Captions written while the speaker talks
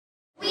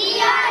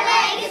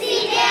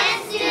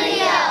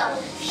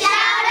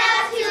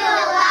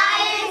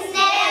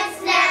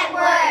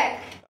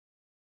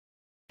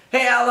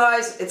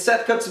allies, it's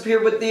Seth Cooks up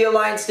here with the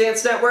Alliance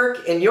Dance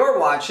Network, and you're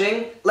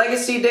watching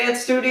Legacy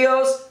Dance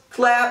Studios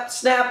Clap,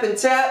 Snap, and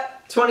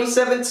Tap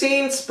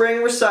 2017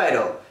 Spring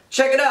Recital.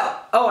 Check it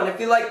out. Oh, and if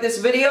you like this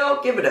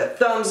video, give it a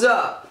thumbs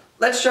up.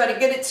 Let's try to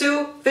get it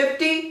to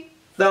 50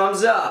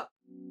 thumbs up.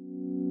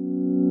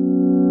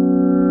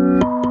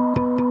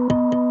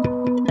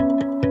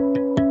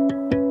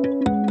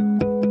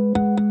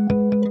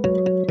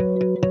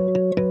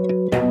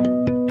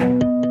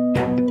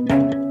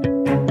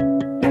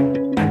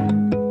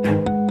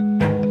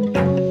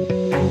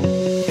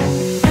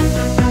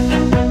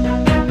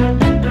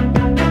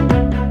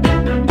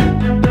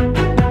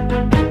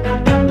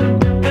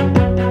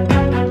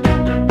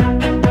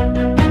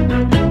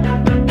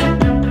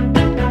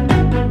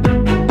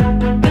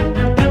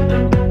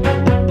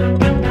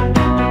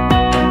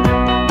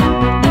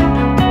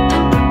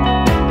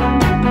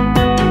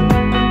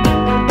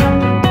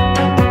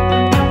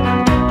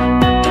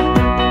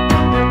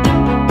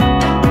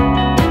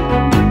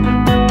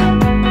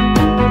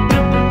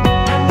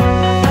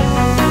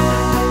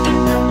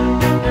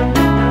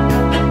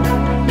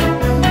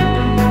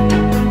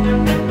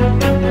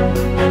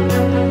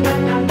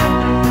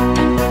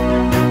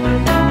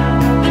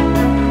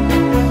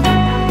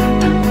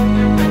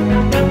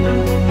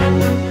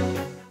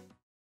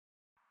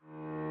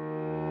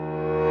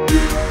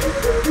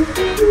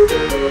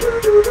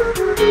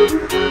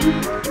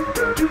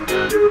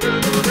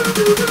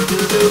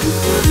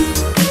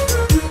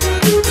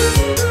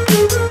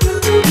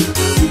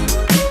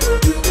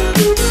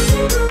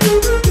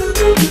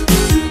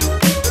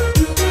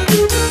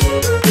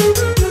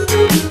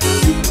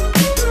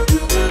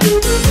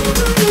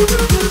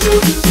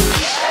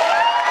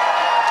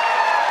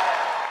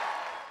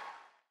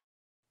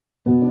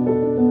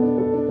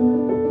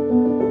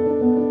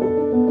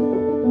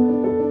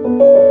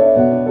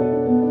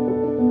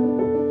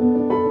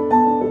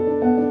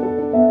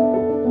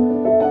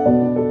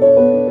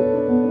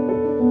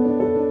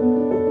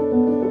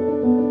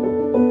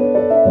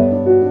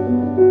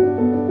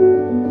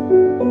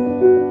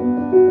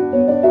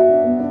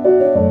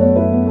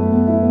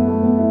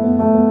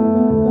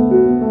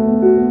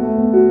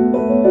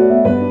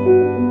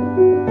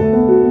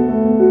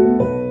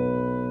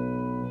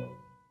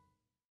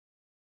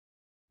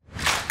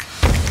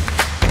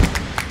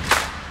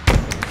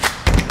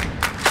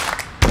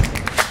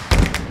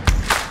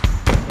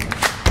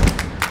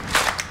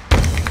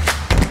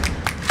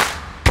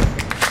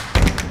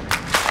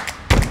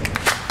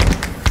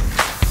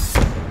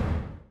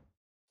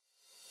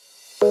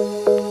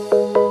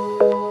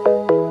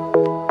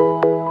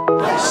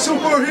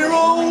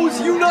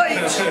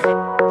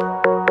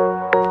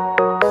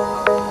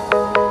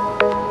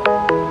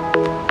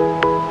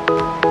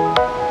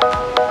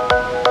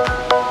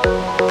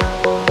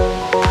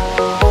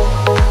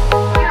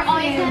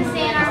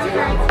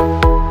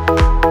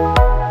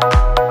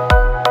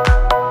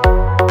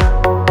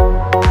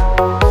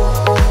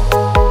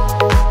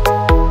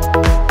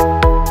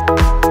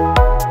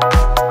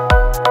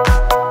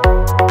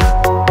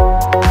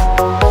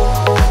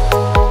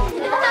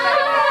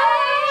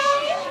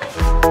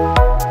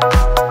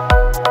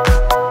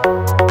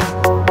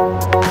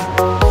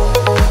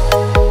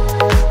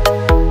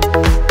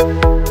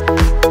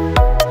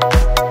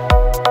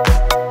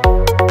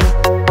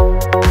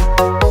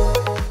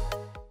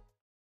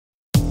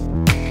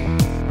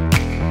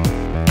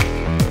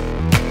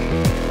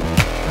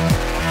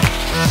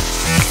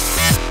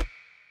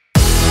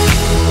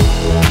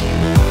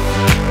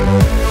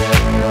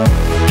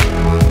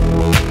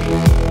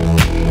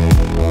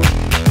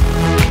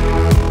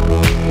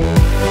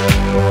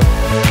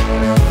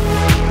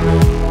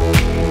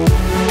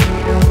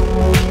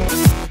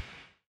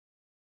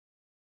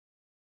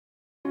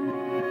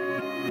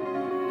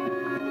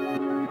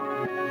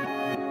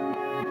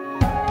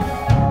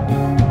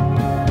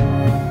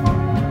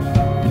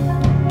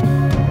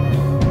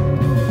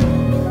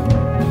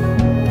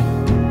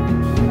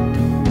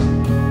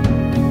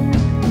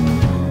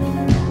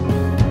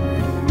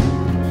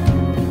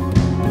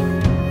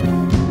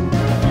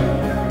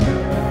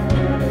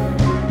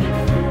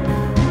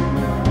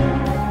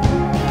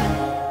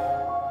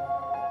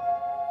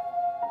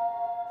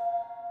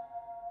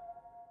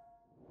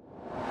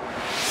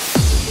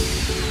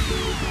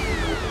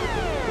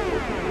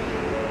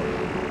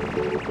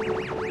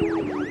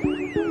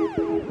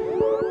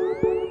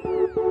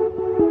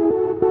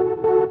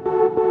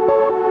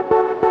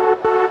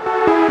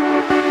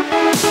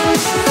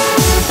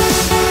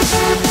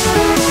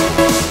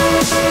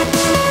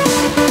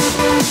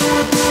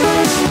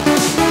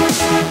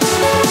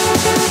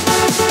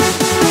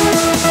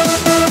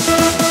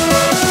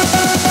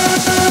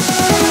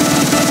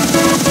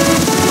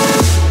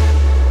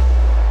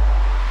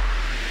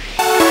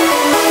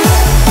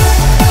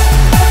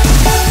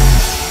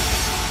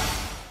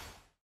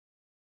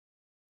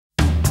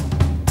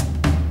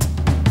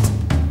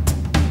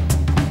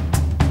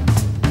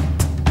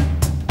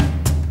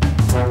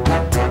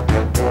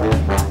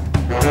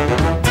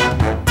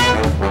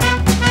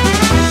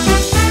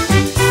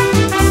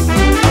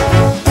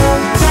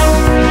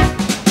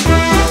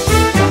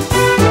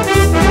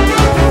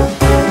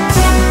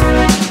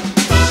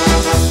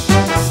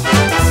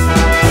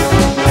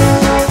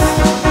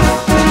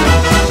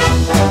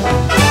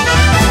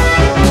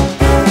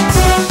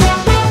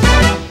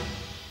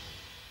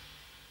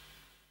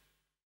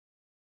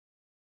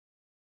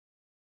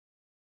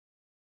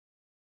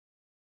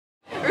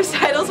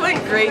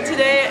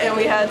 and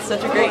we had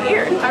such a great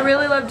year. I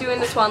really love doing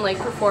the Swan Lake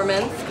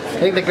performance. I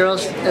think the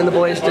girls and the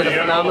boys did a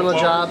phenomenal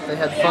job. They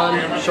had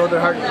fun, showed their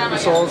heart and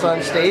souls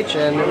on stage,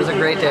 and it was a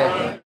great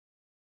day.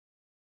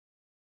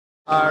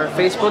 Our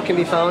Facebook can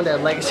be found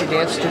at Legacy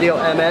Dance Studio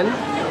MN,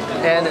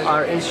 and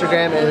our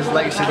Instagram is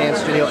Legacy Dance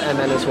Studio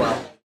MN as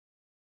well.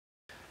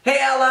 Hey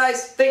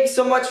allies, thank you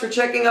so much for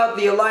checking out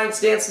the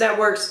Alliance Dance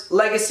Network's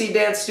Legacy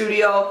Dance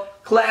Studio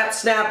Clap,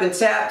 Snap, and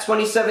Tap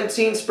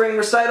 2017 Spring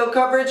Recital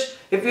coverage.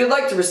 If you'd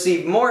like to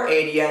receive more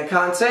ADN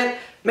content,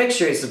 make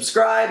sure you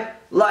subscribe,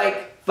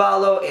 like,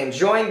 follow, and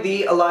join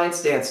the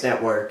Alliance Dance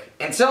Network.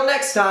 Until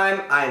next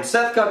time, I am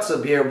Seth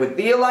here with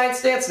the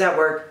Alliance Dance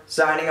Network,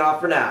 signing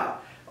off for now.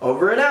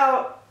 Over and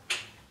out!